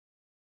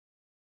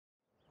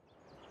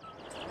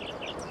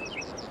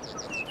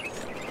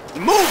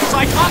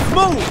I can't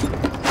move!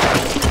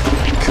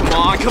 Come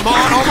on,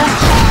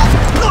 almost!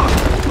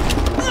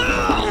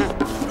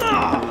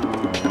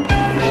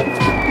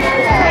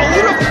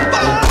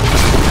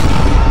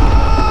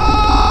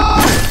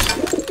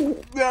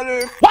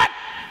 What?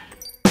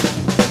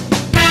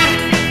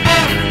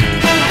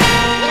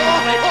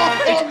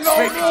 It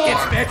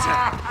gets better.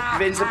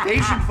 When the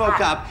patient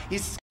woke up,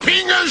 his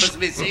fingers was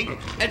missing,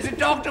 and the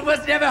doctor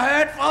was never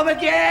heard from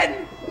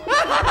again.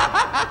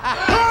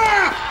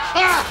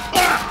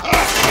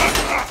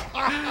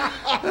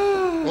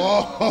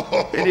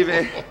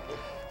 Anyway,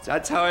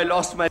 that's how I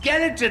lost my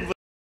skeleton.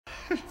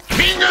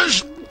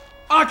 Fingers!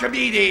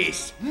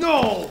 Archimedes!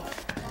 No!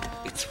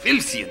 It's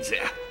filthy in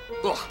there.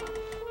 Ugh.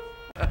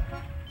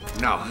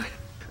 Now,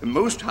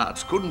 most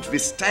hearts couldn't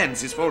withstand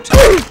this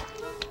voltage.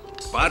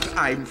 But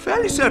I'm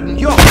fairly certain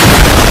you're...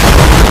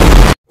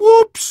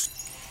 Whoops!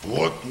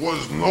 What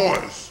was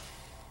noise?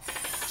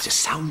 The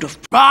sound of...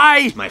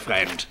 Bye, my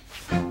friend.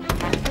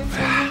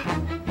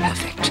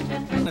 Perfect.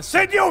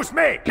 Seduce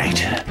me!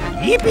 Later.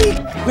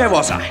 Yippee! Where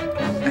was I?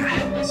 There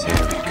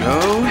we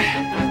go.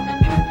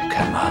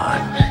 Come on.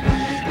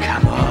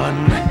 Come on.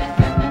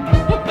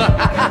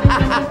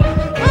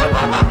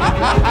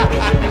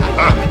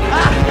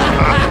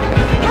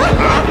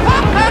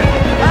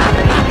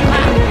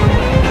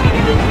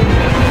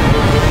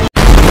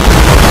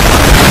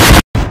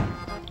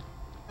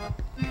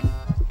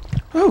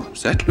 Oh,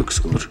 that looks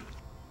good.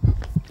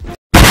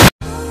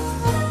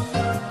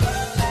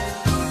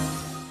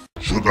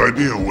 Should I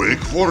be awake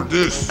for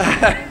this?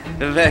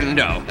 Well,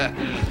 no.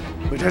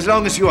 But as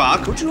long as you are,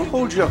 could you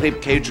hold your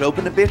ribcage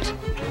open a bit?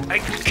 I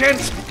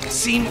can't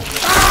seem...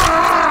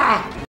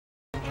 Ah!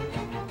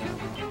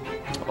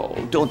 Oh,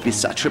 don't be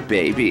such a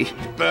baby.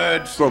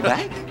 Birds. Go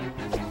back?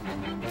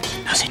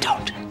 No, they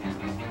don't.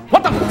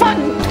 What the fuck?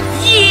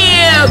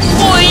 Yeah,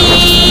 boy!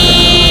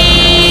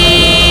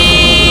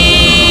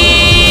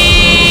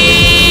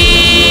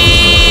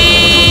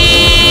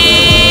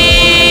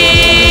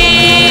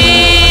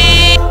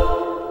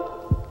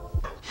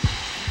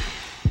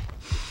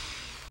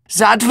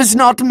 That was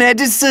not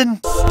medicine.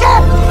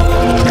 Stop!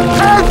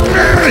 Help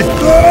me!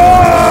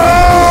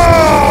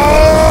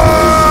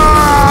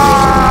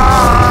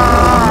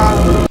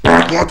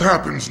 What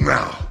happens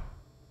now?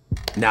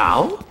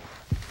 Now?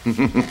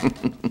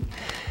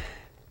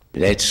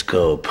 Let's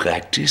go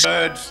practice.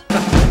 Birds.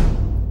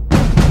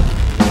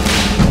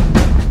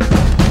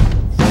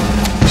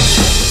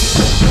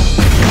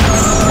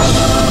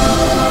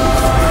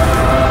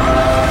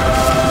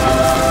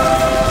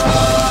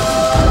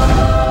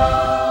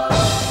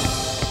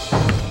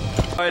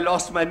 I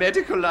lost my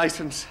medical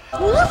license.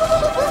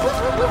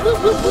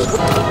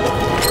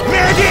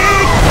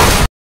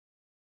 Medic!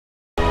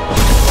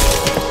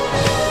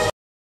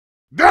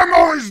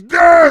 Demo is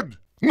dead!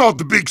 Not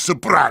a big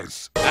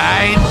surprise.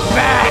 I'm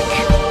back!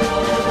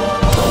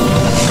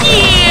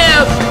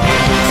 Yeah,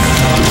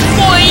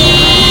 boy!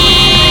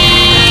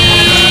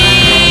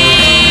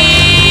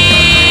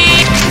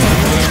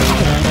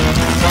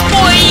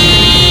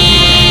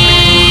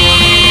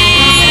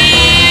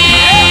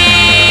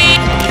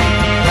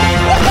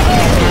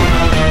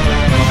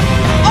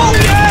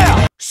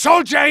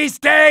 Soldier is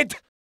dead!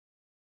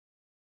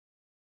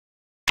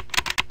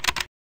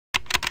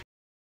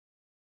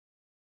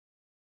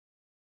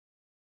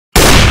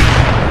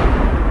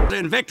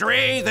 In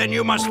victory, then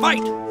you must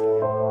fight.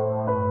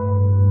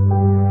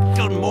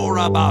 Done more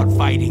about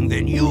fighting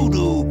than you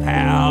do,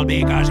 pal,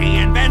 because he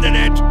invented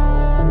it.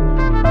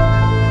 On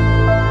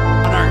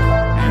Earth.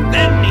 And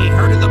then he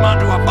herded them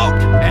onto a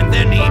boat, and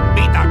then he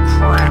beat the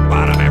crap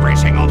out of every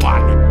single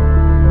one.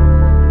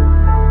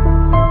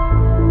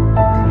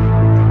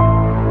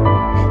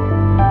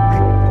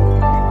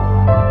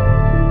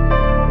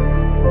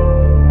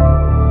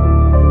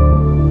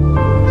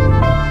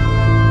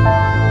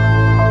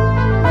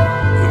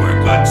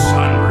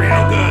 Son,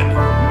 real good.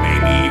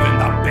 Maybe even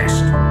the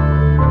best.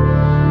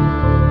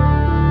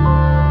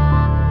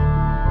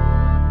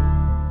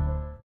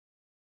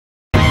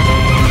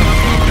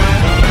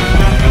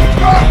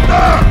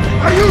 Doctor!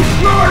 Are you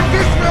sure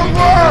this will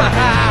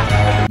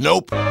work?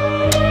 Nope.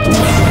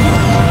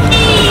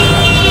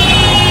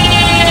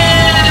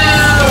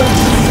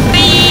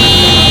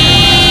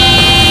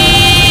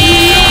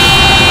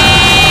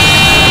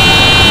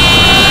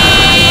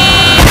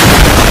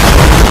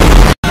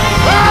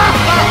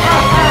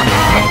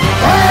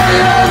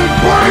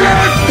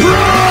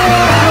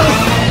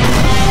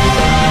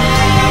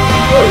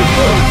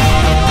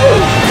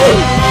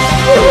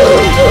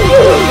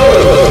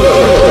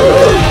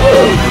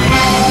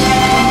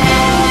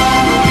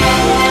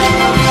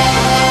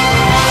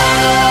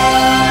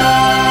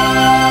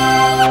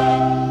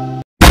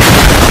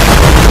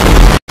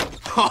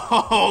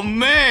 Oh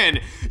man,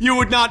 you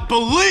would not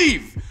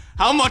believe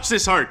how much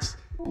this hurts.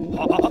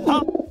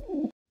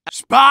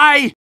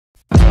 Spy!